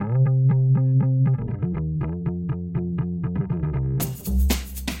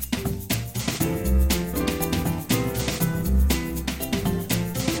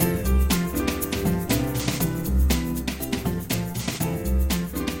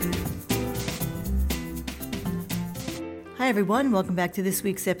Hi everyone, welcome back to this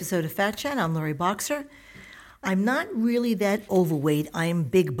week's episode of Fat Chat. I'm Lori Boxer. I'm not really that overweight, I'm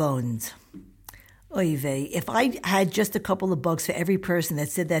big boned. Oy vey. If I had just a couple of bucks for every person that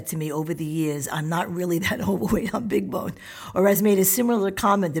said that to me over the years, I'm not really that overweight, I'm big boned. Or has made a similar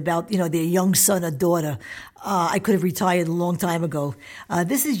comment about, their young son or daughter. I could have retired a long time ago.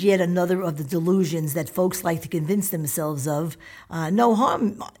 This is yet another of the delusions that folks like to convince themselves of. No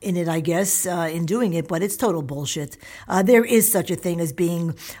harm in it, I guess, in doing it, but it's total bullshit. There is such a thing as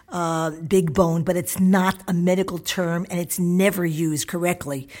being big boned, but it's not a medical term and it's never used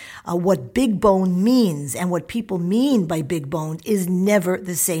correctly. What big bone means and what people mean by big boned is never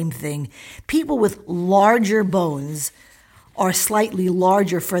the same thing. People with larger bones are slightly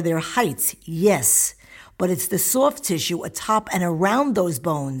larger for their heights, yes, but it's the soft tissue atop and around those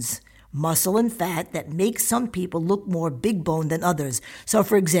bones, muscle and fat, that makes some people look more big boned than others. So,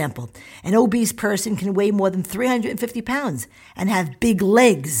 for example, an obese person can weigh more than 350 pounds and have big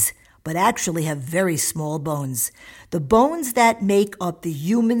legs, but actually have very small bones. The bones that make up the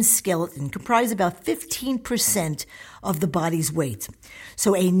human skeleton comprise about 15% of the body's weight.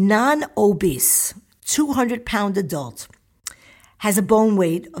 So a non-obese 200-pound adult has a bone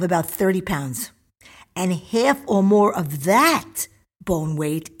weight of about 30 pounds. And half or more of that bone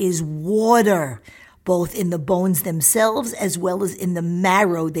weight is water, both in the bones themselves as well as in the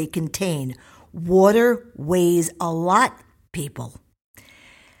marrow they contain. Water weighs a lot, people.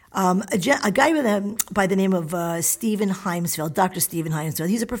 A guy by the name of Stephen Heimsfeld, Dr. Stephen Heimsfeld,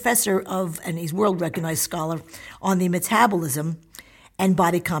 he's a professor and he's world-recognized scholar on the metabolism and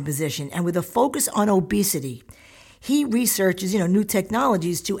body composition. And with a focus on obesity, he researches, new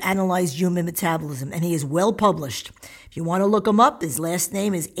technologies to analyze human metabolism, and he is well published. If you want to look him up, his last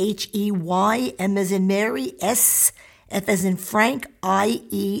name is H-E-Y, M as in Mary, S, F as in Frank,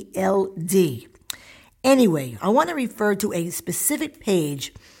 I-E-L-D. Anyway, I want to refer to a specific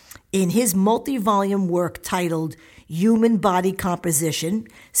page in his multi-volume work titled Human Body Composition,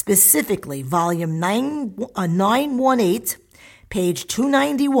 specifically volume 918, page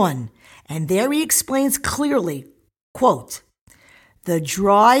 291, and there he explains clearly, quote, "The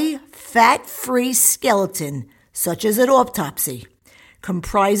dry, fat-free skeleton, such as an autopsy,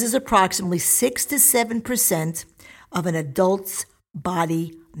 comprises approximately 6 to 7% of an adult's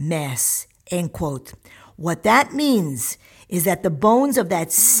body mass," end quote. What that means is that the bones of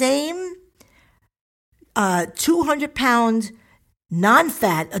that same 200-pound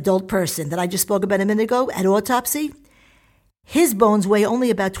non-fat adult person that I just spoke about a minute ago at autopsy, his bones weigh only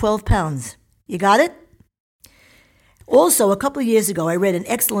about 12 pounds. You got it? Also, a couple of years ago, I read an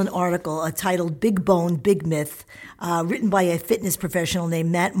excellent article titled Big Bone, Big Myth, written by a fitness professional named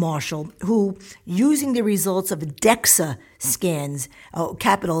Matt Marshall, who, using the results of DEXA scans,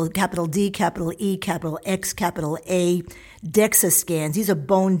 capital D, capital E, capital X, capital A, DEXA scans, these are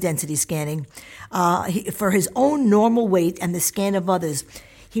bone density scanning, for his own normal weight and the scan of others,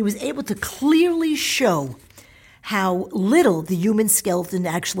 he was able to clearly show how little the human skeleton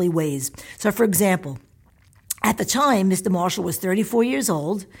actually weighs. So, for example, at the time, Mr. Marshall was 34 years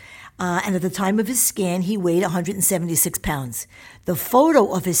old, and at the time of his scan, he weighed 176 pounds. The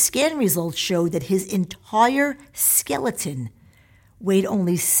photo of his scan results showed that his entire skeleton weighed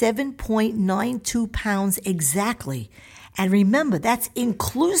only 7.92 pounds exactly. And remember, that's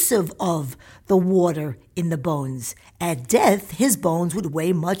inclusive of the water in the bones. At death, his bones would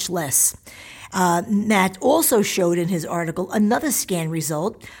weigh much less. Matt also showed in his article another scan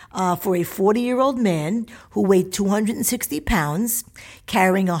result for a 40-year-old man who weighed 260 pounds,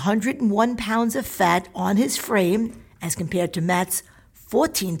 carrying 101 pounds of fat on his frame as compared to Matt's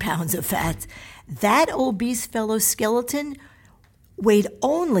 14 pounds of fat. That obese fellow's skeleton weighed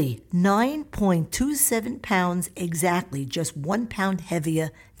only 9.27 pounds exactly, just 1 pound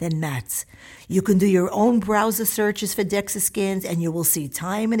heavier than Matt's. You can do your own browser searches for DEXA scans and you will see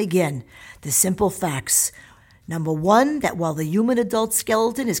time and again the simple facts. Number one, that while the human adult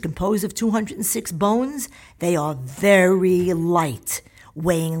skeleton is composed of 206 bones, they are very light,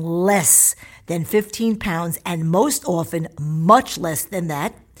 weighing less than 15 pounds and most often much less than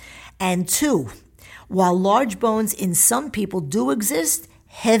that. And two, while large bones in some people do exist,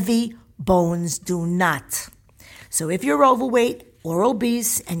 heavy bones do not. So if you're overweight or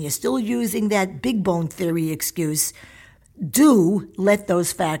obese and you're still using that big bone theory excuse, do let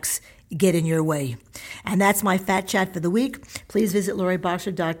those facts get in your way. And that's my Fat Chat for the week. Please visit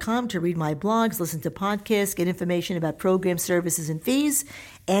LoriBoxer.com to read my blogs, listen to podcasts, get information about program services and fees,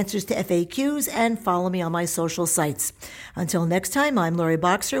 answers to FAQs, and follow me on my social sites. Until next time, I'm Lori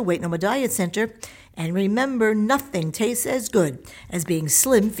Boxer, Weight No More Diet Center. And remember, nothing tastes as good as being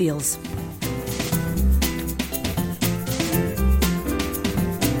slim feels.